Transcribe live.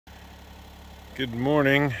Good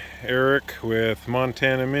morning, Eric with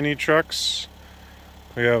Montana Mini Trucks.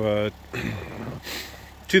 We have a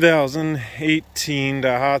 2018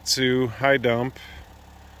 Daihatsu high dump,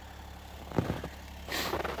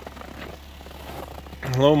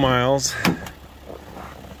 low miles,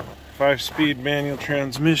 5-speed manual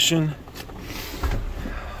transmission,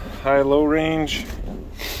 high-low range,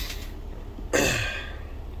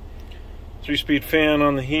 3-speed fan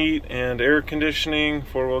on the heat and air conditioning,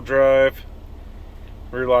 4-wheel drive,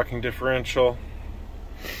 rear locking differential.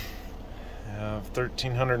 Have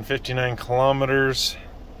 1,359 kilometers.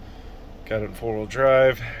 Got it in 4-wheel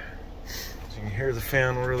drive. So you can hear the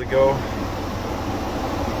fan really go.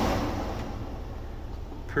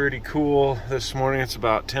 Pretty cool this morning. It's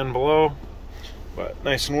about 10 below, but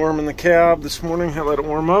nice and warm in the cab this morning. I let it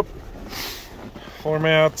warm up. Floor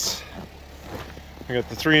mats. We got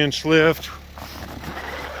the 3-inch lift.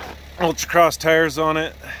 Ultra cross tires on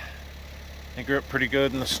it. They grip pretty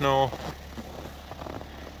good in the snow.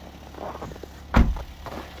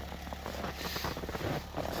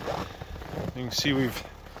 You can see we've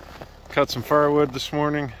cut some firewood this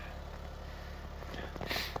morning.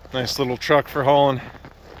 Nice little truck for hauling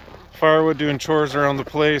firewood, doing chores around the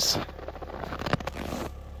place.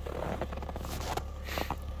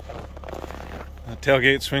 The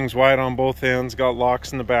tailgate swings wide on both ends, got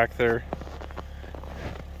locks in the back there.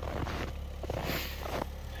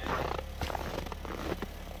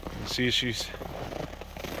 See, she's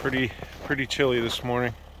pretty chilly this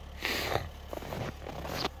morning.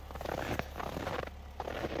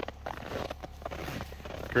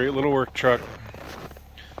 Great little work truck.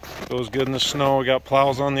 Goes good in the snow. We got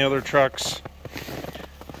plows on the other trucks.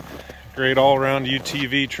 Great all-around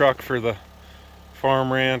UTV truck for the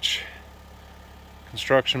farm, ranch,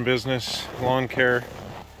 construction business, lawn care.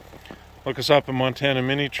 Look us up at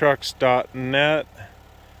montanaminicrucks.net.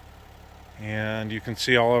 And you can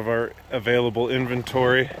see all of our available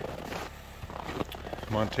inventory.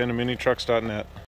 montanaminicrucks.net.